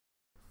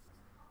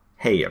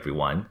Hey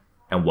everyone,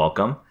 and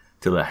welcome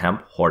to the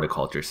Hemp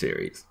Horticulture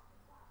series.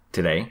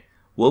 Today,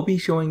 we'll be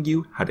showing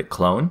you how to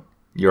clone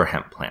your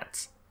hemp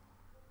plants.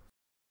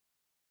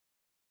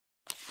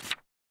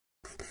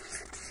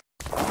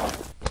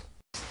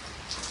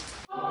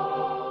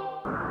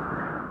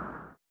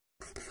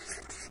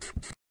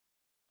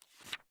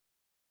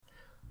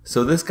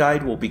 So this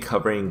guide will be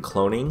covering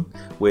cloning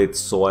with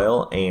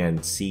soil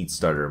and seed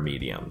starter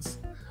mediums.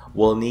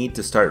 We'll need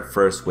to start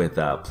first with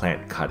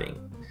plant cutting.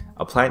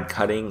 A plant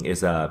cutting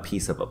is a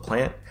piece of a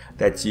plant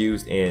that's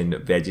used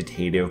in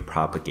vegetative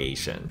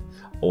propagation,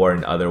 or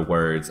in other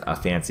words, a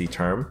fancy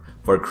term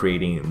for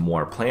creating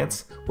more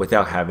plants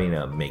without having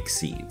to make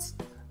seeds.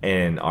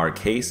 In our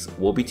case,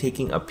 we'll be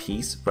taking a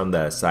piece from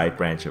the side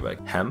branch of a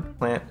hemp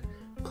plant,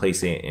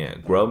 placing it in a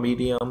grow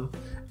medium,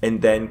 and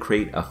then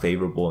create a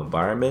favorable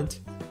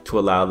environment to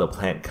allow the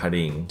plant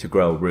cutting to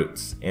grow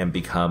roots and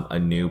become a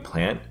new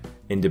plant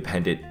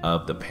independent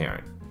of the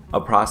parent,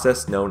 a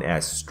process known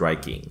as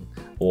striking,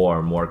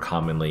 or more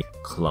commonly,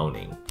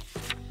 cloning.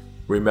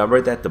 Remember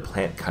that the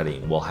plant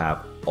cutting will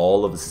have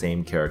all of the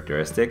same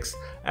characteristics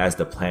as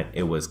the plant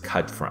it was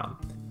cut from.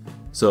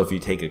 So if you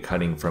take a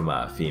cutting from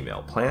a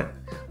female plant,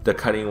 the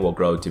cutting will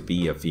grow to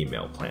be a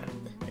female plant.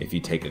 If you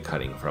take a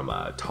cutting from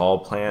a tall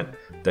plant,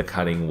 the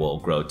cutting will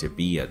grow to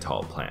be a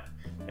tall plant,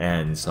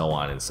 and so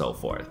on and so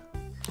forth.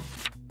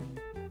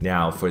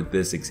 Now for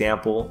this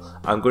example,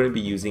 I'm going to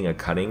be using a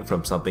cutting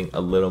from something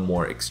a little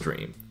more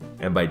extreme.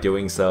 And by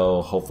doing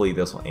so, hopefully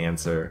this will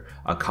answer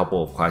a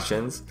couple of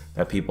questions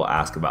that people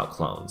ask about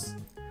clones.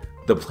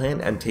 The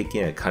plant I'm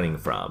taking a cutting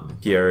from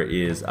here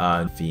is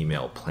a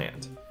female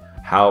plant.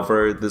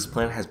 However, this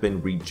plant has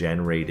been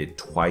regenerated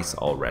twice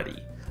already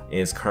and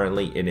is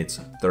currently in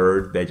its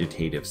third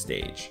vegetative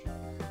stage.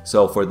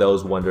 So for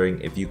those wondering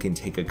if you can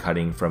take a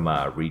cutting from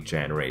a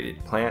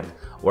regenerated plant,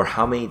 or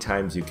how many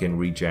times you can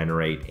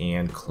regenerate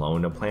and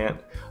clone a plant,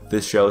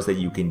 this shows that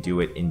you can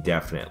do it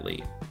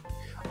indefinitely.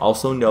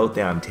 Also note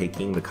that I'm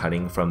taking the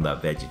cutting from the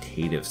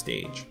vegetative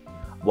stage.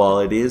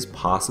 While it is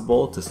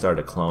possible to start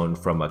a clone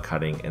from a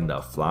cutting in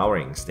the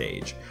flowering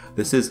stage,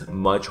 this is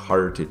much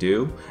harder to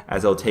do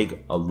as it'll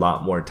take a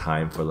lot more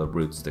time for the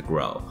roots to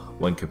grow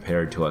when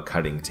compared to a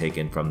cutting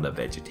taken from the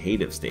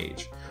vegetative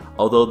stage,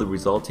 although the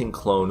resulting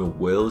clone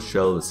will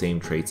show the same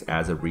traits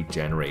as a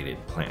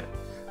regenerated plant,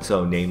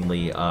 so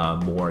namely a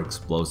more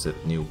explosive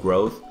new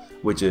growth,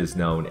 which is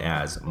known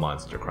as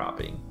monster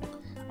cropping.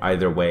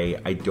 Either way,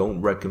 I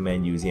don't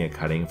recommend using a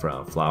cutting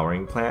from a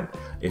flowering plant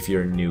if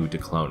you're new to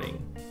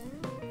cloning.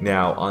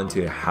 Now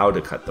onto how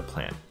to cut the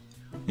plant.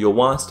 You'll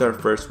want to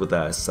start first with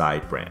a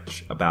side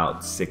branch,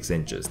 about 6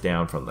 inches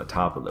down from the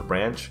top of the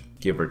branch,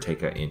 give or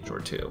take an inch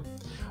or two.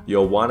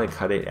 You'll want to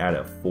cut it at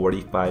a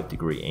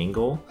 45-degree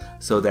angle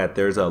so that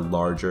there's a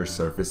larger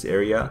surface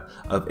area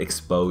of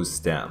exposed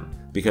stem,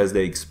 because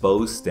the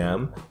exposed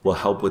stem will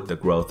help with the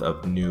growth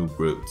of new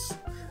roots.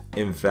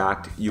 In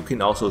fact, you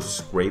can also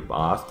scrape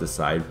off the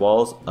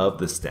sidewalls of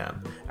the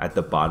stem at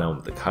the bottom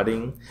of the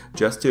cutting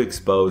just to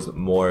expose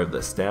more of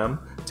the stem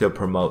to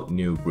promote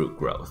new root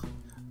growth.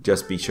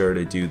 Just be sure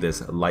to do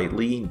this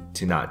lightly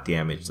to not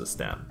damage the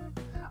stem.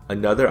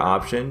 Another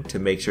option to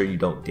make sure you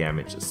don't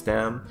damage the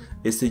stem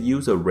is to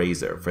use a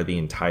razor for the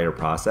entire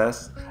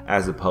process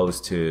as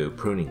opposed to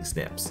pruning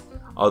snips,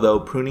 although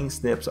pruning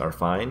snips are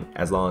fine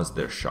as long as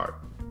they're sharp.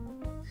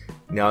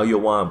 Now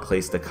you'll want to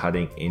place the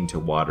cutting into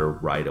water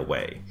right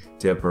away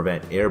to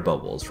prevent air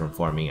bubbles from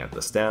forming at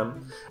the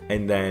stem,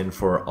 and then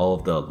for all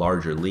of the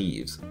larger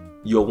leaves,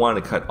 you'll want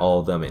to cut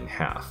all of them in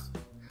half.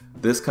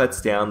 This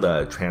cuts down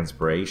the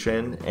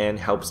transpiration and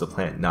helps the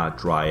plant not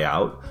dry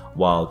out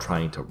while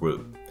trying to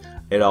root.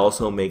 It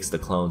also makes the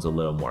clones a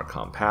little more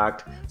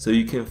compact so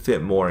you can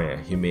fit more in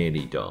a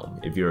humidity dome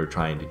if you're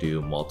trying to do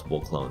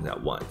multiple clones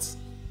at once.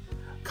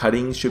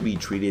 Cuttings should be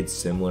treated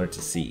similar to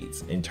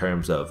seeds in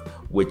terms of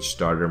which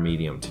starter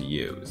medium to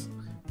use.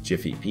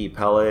 Jiffy peat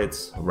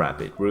pellets,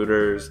 rapid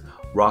rooters,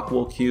 rock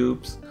wool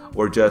cubes,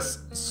 or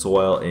just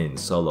soil in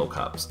solo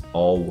cups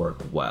all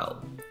work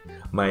well.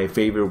 My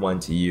favorite one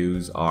to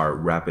use are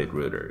rapid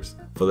rooters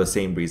for the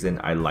same reason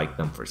I like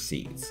them for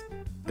seeds.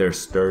 They're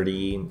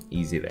sturdy,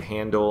 easy to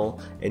handle,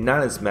 and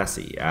not as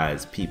messy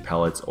as peat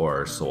pellets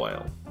or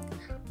soil.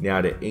 Now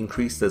to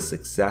increase the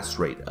success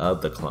rate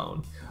of the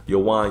clone,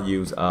 you'll want to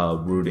use a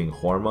rooting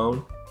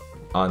hormone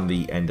on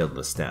the end of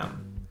the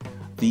stem.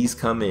 These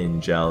come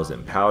in gels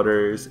and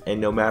powders,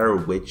 and no matter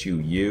which you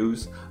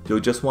use, you'll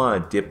just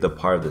want to dip the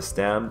part of the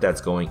stem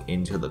that's going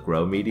into the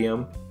grow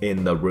medium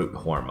in the root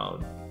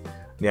hormone.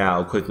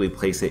 Now quickly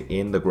place it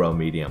in the grow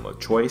medium of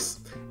choice,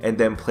 and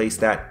then place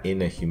that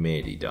in a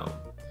humidity dome.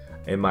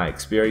 In my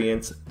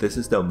experience, this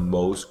is the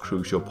most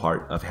crucial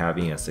part of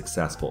having a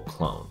successful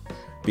clone.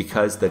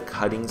 Because the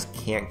cuttings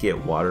can't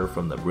get water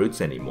from the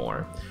roots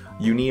anymore,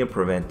 you need to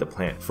prevent the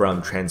plant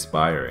from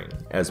transpiring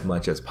as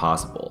much as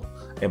possible,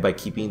 and by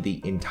keeping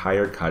the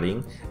entire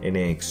cutting in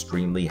an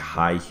extremely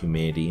high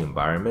humidity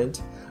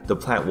environment, the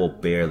plant will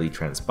barely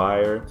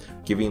transpire,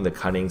 giving the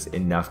cuttings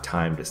enough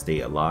time to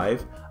stay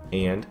alive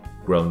and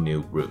grow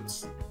new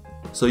roots.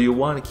 So you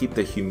want to keep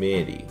the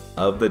humidity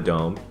of the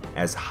dome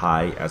as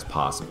high as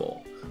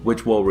possible,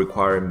 which will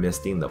require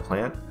misting the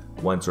plant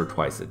once or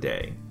twice a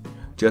day.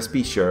 Just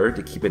be sure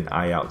to keep an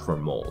eye out for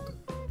mold.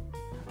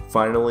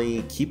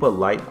 Finally, keep a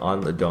light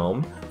on the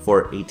dome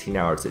for 18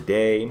 hours a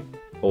day,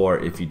 or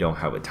if you don't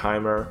have a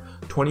timer,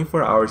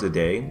 24 hours a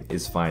day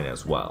is fine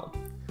as well.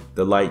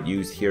 The light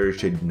used here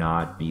should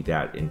not be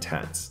that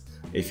intense.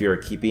 If you're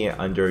keeping it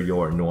under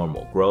your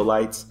normal grow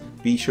lights,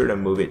 be sure to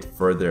move it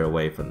further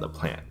away from the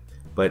plant.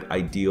 But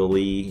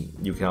ideally,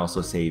 you can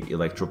also save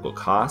electrical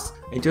costs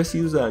and just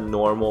use a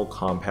normal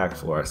compact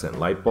fluorescent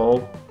light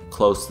bulb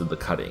close to the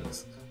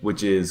cuttings,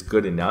 which is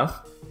good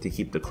enough to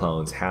keep the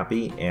clones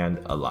happy and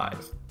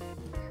alive.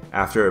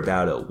 After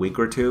about a week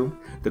or two,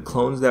 the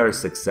clones that are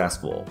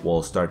successful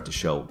will start to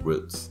show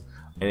roots.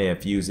 And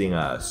if using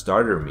a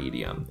starter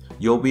medium,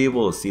 you'll be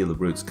able to see the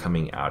roots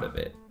coming out of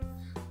it.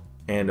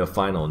 And a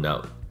final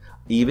note,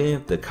 even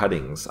if the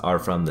cuttings are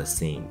from the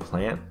same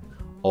plant,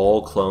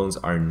 all clones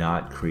are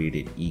not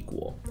created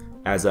equal,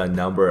 as a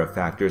number of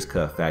factors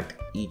could affect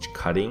each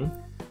cutting,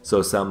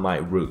 so some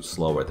might root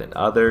slower than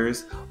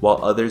others,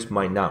 while others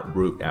might not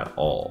root at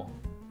all.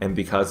 And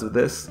because of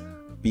this,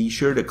 be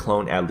sure to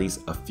clone at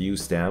least a few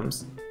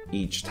stems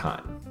each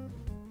time.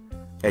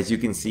 As you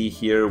can see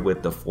here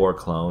with the 4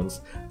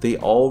 clones, they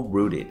all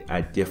rooted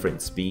at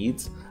different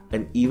speeds,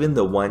 and even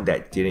the one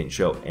that didn't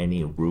show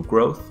any root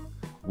growth,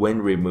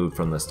 when removed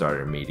from the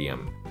starter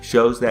medium,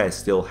 shows that it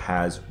still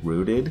has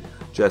rooted,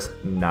 just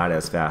not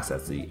as fast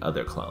as the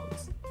other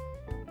clones.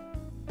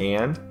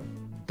 And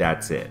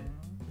that's it.